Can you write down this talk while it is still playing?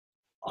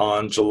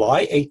On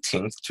July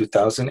 18th,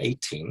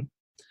 2018,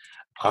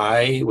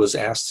 I was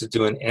asked to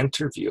do an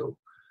interview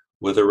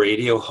with a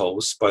radio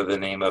host by the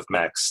name of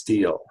Max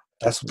Steele.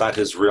 That's not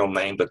his real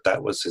name, but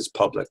that was his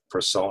public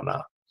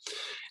persona.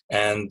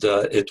 And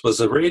it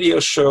was a radio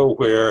show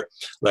where,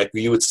 like,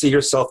 you would see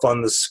yourself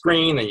on the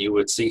screen and you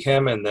would see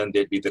him, and then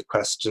there'd be the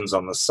questions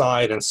on the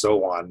side and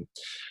so on.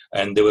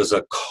 And there was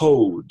a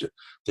code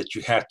that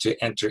you had to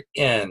enter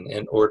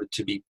in order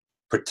to be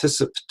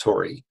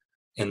participatory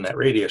in that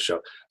radio show.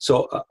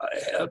 So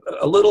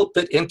a little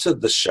bit into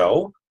the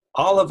show,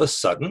 all of a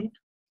sudden,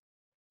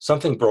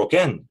 something broke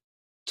in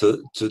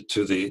to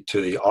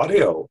the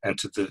audio and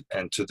to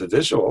the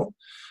visual,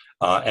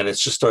 and it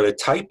just started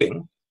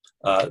typing.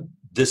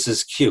 This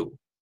is Q.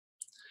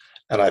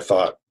 And I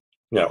thought,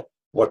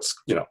 what's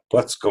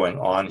going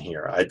on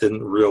here? I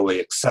didn't really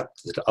accept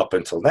it up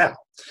until now.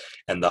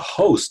 And the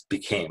host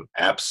became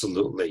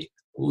absolutely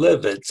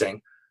livid,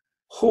 saying,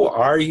 who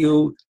are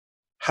you?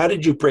 How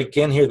did you break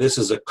in here? This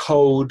is a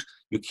code.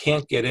 You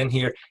can't get in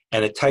here.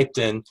 And it typed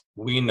in,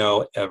 we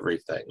know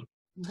everything.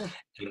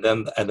 And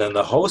then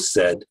the host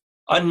said,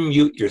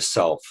 unmute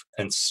yourself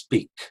and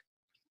speak.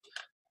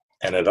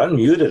 And it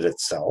unmuted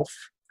itself.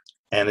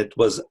 And it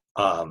was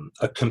a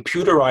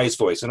computerized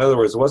voice. In other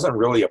words, it wasn't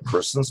really a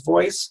person's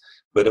voice,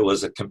 but it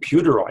was a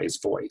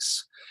computerized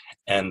voice.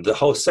 And the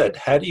host said,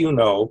 how do you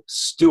know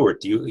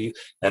Stewart? And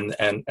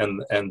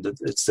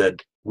it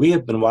said, we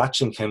have been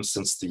watching him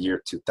since the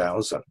year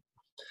 2000.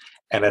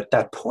 And at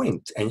that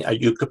point, and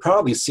you could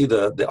probably see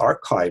the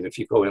archive if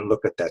you go and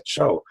look at that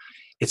show,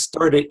 it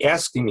started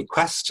asking me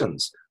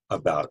questions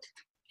about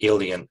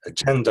alien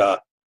agenda,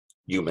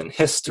 human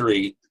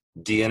history,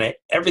 DNA,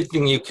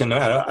 everything you can.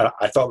 I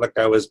felt like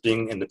I was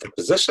being in the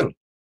position,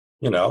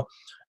 and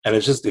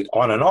it's just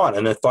on.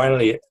 And then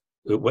finally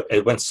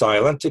it went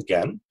silent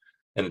again,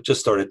 and it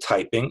just started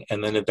typing,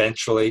 and then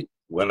eventually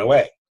went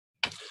away.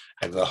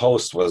 And the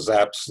host was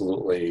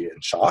absolutely in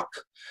shock,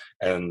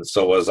 and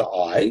so was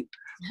I.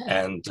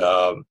 And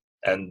so,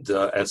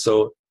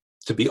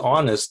 to be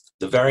honest,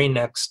 the very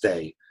next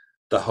day,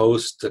 the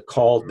host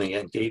called me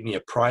and gave me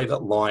a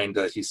private line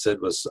that he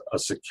said was a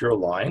secure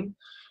line,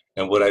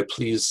 and would I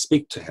please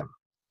speak to him?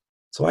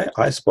 So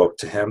I spoke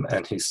to him,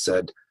 and he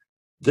said,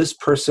 this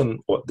person,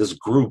 or this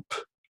group,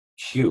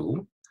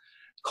 Q,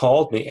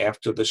 called me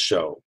after the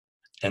show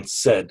and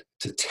said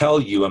to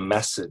tell you a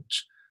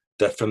message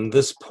that from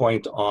this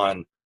point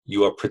on,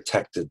 you are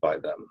protected by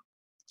them.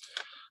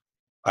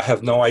 I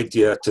have no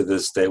idea to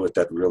this day what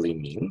that really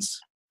means,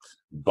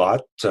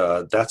 but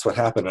that's what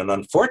happened. And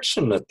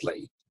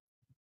unfortunately,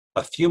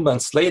 a few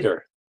months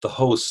later, the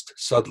host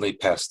suddenly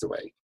passed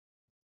away.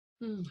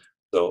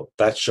 So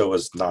that show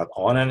is not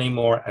on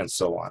anymore, and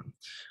so on.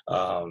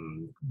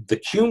 The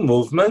Q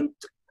movement,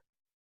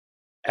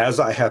 as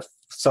I have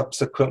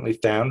subsequently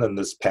found in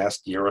this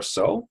past year or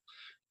so,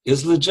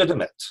 is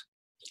legitimate.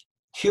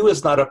 Q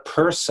is not a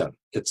person,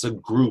 it's a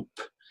group.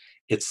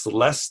 It's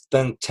less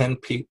than 10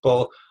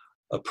 people,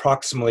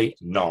 approximately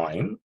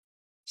 9,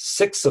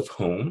 6 of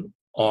whom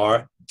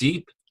are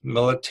deep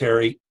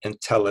military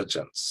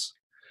intelligence.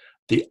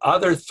 The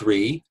other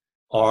 3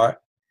 are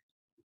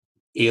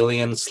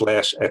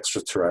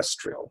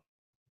alien/extraterrestrial.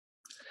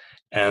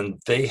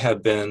 And they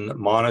have been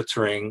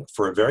monitoring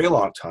for a very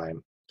long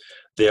time.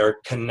 They are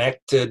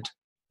connected,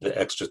 the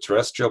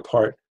extraterrestrial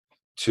part,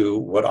 to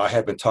what I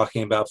have been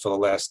talking about for the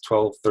last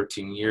 12,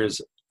 13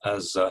 years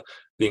as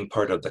being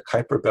part of the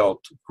Kuiper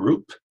Belt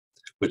group,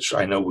 which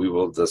I know we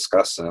will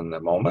discuss in a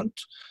moment.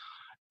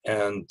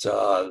 And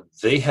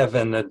they have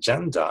an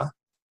agenda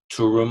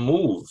to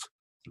remove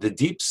the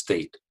deep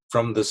state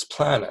from this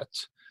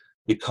planet,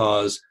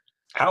 because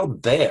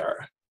out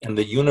there in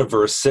the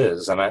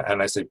universes, and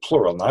I say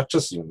plural, not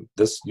just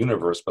this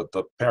universe, but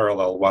the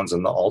parallel ones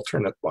and the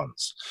alternate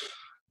ones,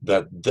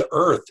 that the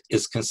Earth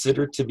is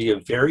considered to be a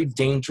very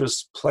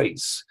dangerous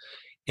place.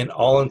 In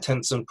all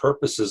intents and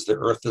purposes, the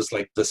Earth is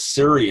like the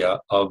Syria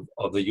of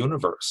the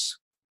universe.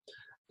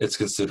 It's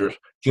considered,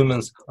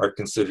 humans are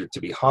considered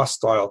to be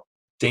hostile,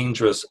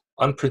 dangerous,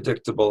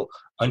 unpredictable,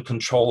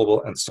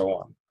 uncontrollable, and so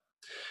on.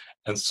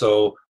 And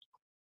so,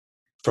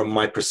 from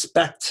my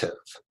perspective,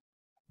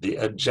 the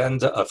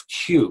agenda of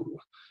Q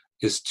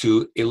is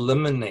to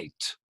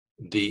eliminate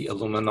the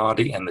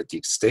Illuminati and the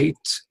deep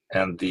state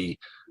and the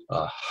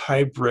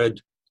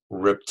hybrid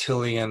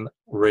reptilian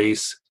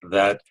race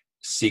that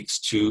seeks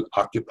to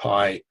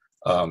occupy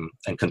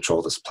and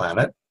control this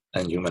planet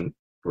and human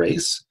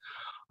race.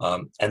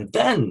 And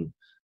then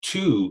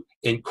to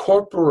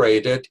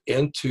incorporate it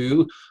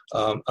into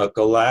a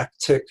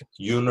galactic,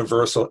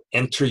 universal,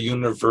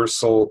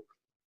 interuniversal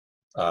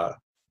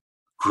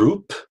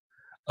group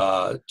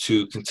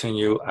to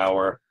continue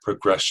our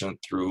progression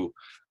through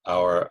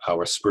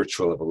our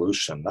spiritual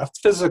evolution, not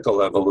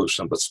physical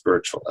evolution, but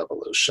spiritual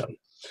evolution.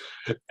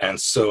 And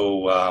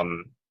so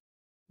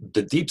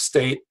the deep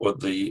state or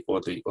the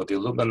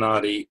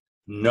Illuminati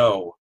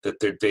know that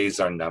their days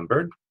are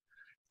numbered.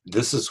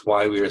 This is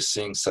why we are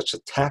seeing such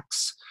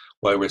attacks,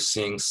 why we're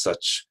seeing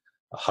such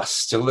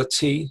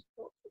hostility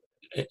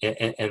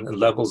in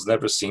levels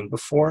never seen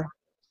before.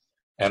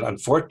 And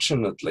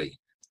unfortunately,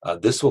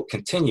 this will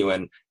continue.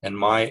 And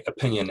my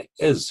opinion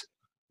is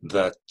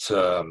that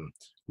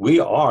we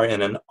are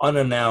in an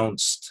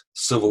unannounced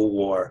civil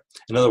war.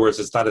 In other words,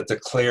 it's not a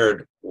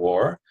declared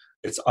war.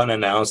 It's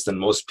unannounced, and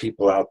most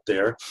people out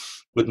there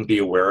wouldn't be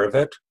aware of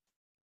it.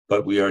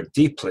 But we are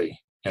deeply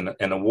in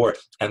a war.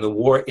 And the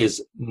war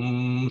is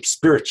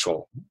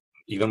spiritual,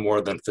 even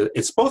more than,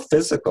 it's both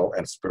physical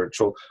and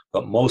spiritual,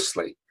 but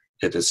mostly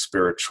it is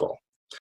spiritual.